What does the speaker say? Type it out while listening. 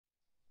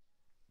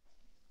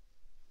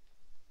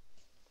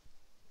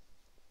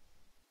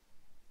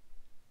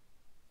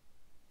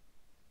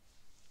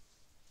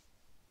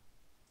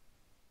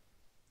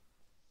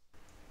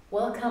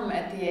Welcome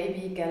at the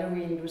AB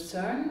Gallery in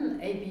Luzern.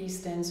 AB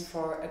stands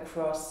for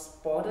Across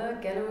Border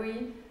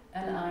Gallery,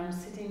 and I'm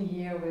sitting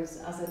here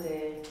with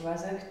Azadeh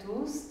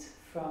Razaghdoost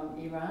from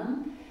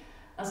Iran.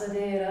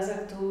 Azadeh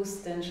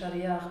Razaghdoost and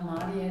Sharia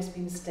Ahmadi has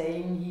been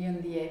staying here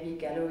in the AB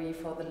Gallery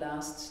for the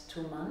last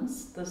 2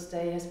 months. The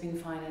stay has been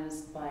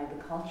financed by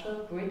the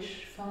Culture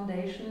Bridge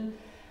Foundation,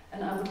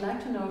 and I would like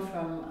to know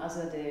from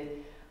Azadeh,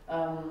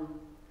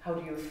 how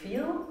do you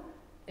feel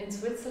in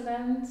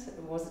Switzerland?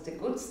 Was it a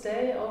good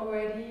stay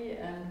already,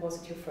 and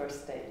was it your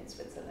first stay in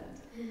Switzerland?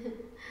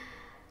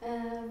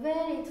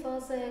 Well, it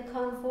was a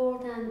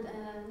comfort and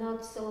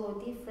not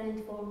so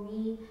different for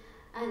me,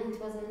 and it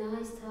was a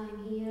nice time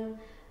here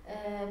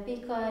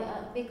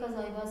because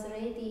I was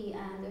ready,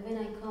 and when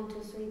I come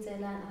to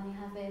Switzerland I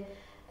have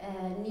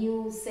a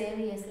new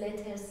series,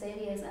 letter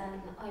series,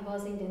 and I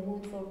was in the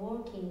mood for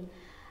working,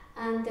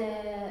 and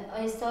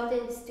I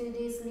started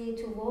studiously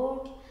to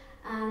work,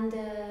 and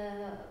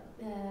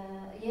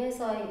yes,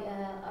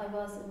 I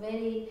was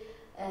very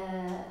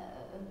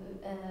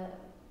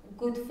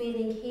good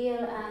feeling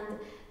here, and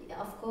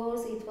of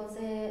course it was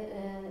a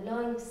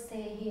long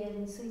stay here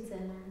in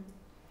Switzerland.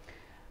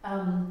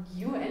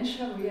 You and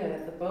Sharia,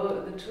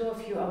 the two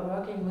of you are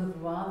working with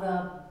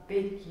rather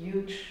big,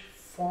 huge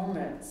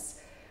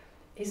formats.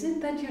 Is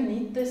it that you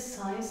need this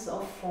size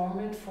of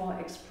format for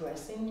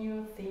expressing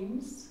your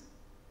themes?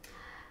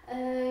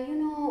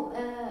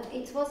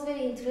 It was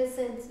very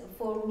interesting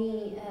for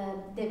me,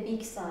 the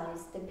big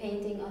size, the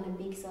painting on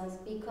a big size,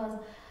 because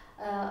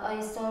I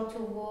start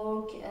to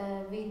work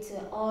with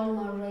all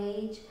my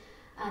rage,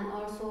 and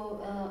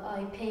also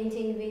I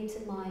painting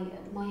with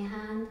my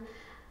hand,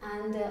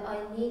 and I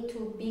need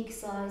to big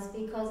size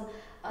because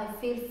I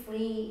feel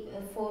free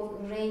for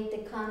read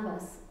the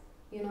canvas,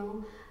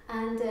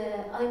 and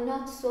I'm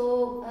not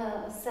so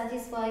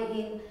satisfied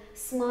in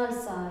small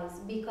size,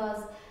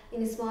 because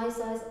in small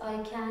size I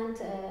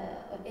can't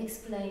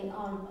explain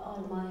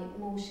all my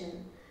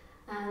motion,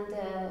 and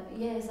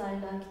yes, I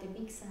like the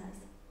big size.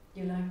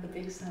 You like the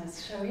big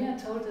size. Sharia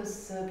told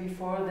us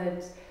before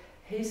that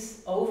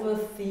his over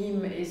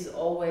theme is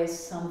always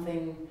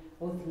something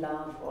with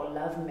love or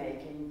love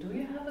making. Do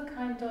you have a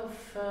kind of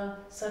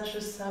such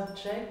a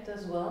subject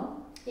as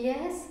well?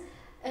 Yes,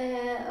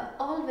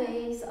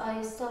 always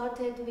I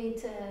started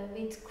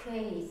with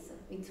craze,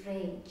 with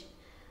rage,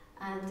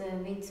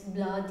 and with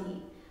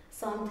bloody.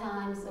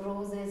 Sometimes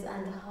roses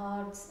and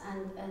hearts,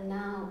 and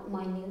now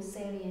my new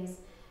series,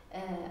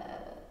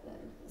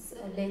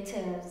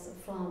 letters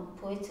from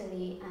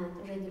poetry and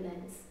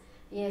redolence.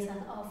 Yes,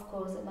 and of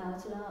course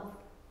about love.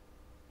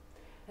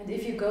 And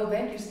if you go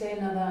back, you stay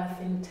another, I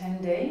think,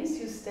 10 days,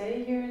 you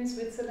stay here in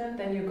Switzerland,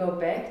 then you go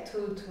back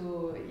to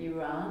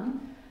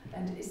Iran.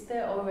 And is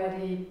there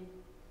already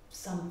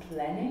some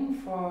planning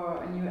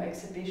for a new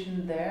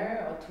exhibition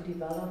there, or to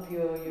develop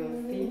your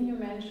theme you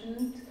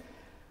mentioned?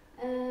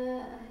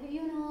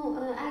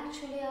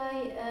 Actually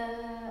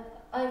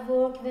I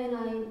work when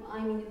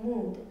I'm in the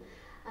mood,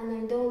 and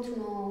I don't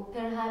know,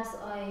 perhaps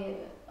I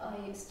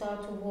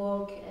start to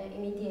work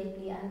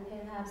immediately, and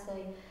perhaps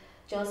I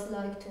just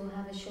like to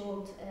have a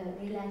short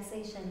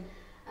relaxation.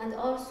 And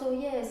also,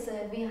 yes,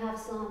 we have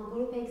some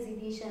group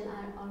exhibition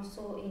and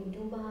also in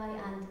Dubai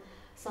and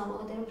some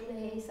other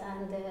place,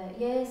 and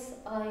yes,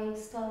 I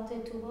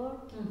started to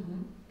work.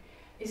 Mm-hmm.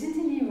 Is it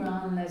in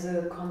Iran, as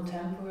a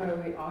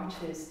contemporary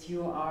artist,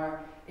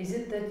 is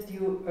it that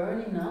you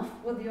earn enough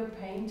with your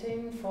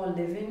painting for a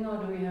living, or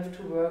do you have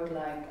to work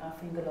like, I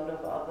think a lot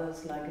of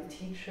others, like a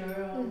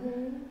teacher?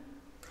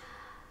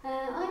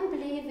 I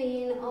believe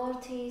in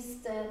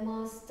artists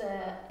must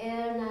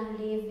earn and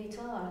live with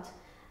art,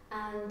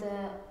 and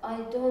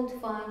I don't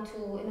find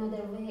to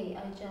another way.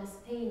 I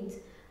just paint,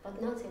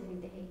 but not every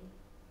day.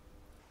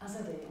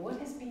 Azadeh, what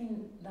has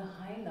been the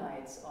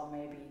highlights or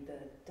maybe the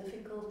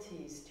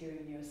difficulties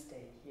during your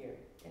stay here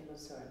in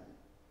Luzern?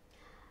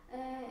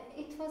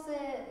 It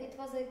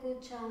was a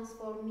good chance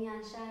for me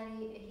and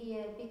Shari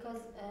here,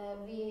 because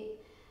we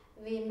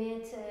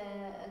met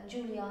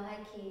Julia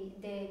Haki,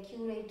 the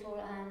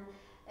curator, and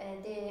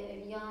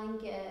the young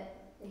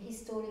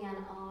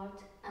historian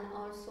art, and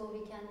also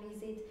we can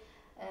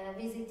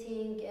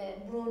visiting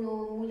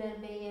Bruno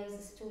Müller-Meyer's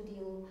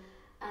studio,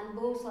 and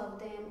both of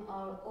them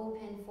are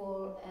open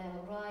for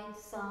write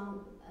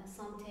some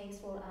takes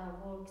for our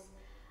works,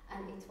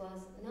 and it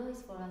was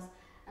nice for us.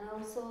 And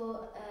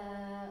also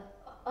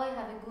I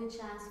have a good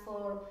chance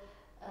for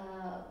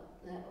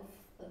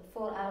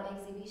our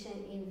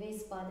exhibition in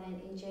Wiesbaden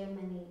in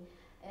Germany,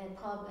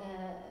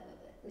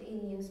 in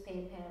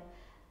newspaper.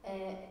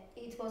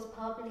 It was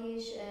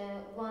published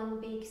one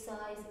big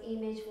size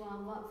image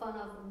from one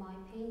of my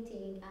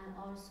painting, and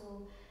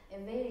also a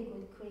very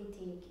good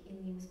critic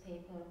in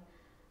newspaper.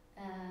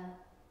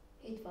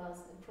 It was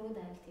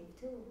productive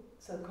too.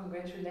 So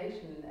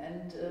congratulations.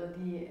 And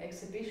the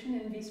exhibition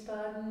in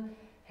Wiesbaden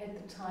had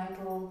the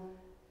title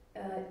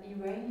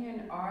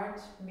Iranian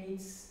Art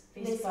Meets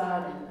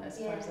Wiesbaden, as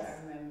far as I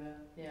remember.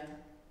 Yeah.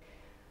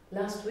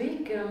 Last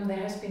week there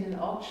has been an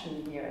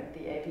auction here at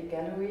the AB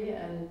Gallery,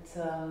 and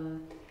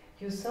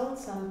You sold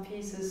some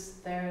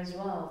pieces there as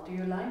well. Do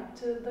you like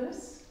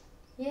this?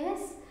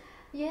 Yes,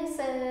 yes,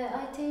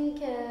 I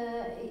think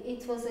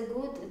it was a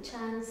good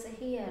chance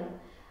here,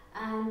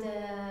 and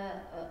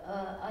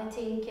I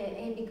think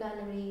AB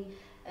Gallery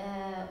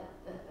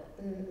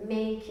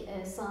make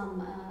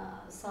some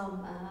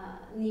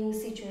new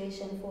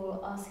situation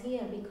for us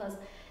here, because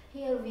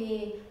here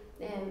we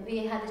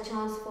had a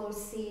chance for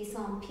see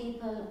some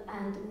people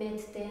and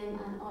met them,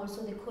 and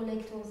also the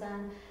collectors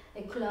and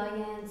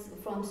clients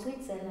from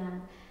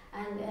Switzerland,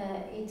 and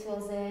it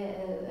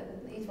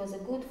was a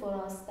good for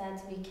us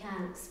that we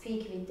can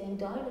speak with them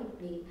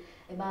directly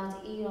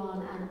about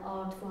Iran and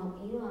art from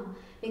Iran,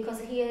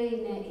 because here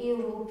in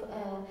Europe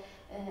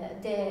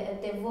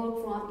the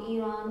work from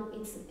Iran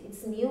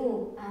it's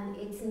new and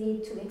it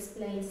need to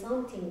explain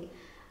something,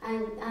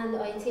 and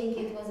I think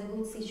it was a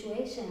good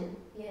situation.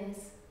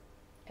 Yes.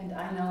 And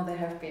I know there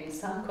have been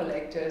some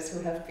collectors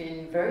who have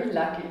been very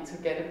lucky to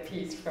get a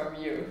piece from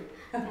you.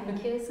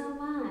 Thank you so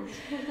much.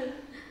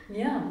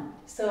 Yeah,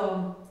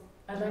 so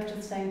I'd like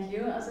to thank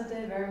you,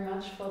 Azadeh, very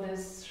much for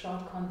this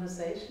short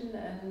conversation,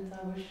 and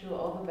I wish you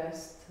all the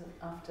best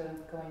after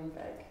going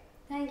back.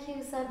 Thank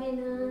you,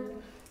 Sabina.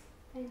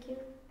 Thank you.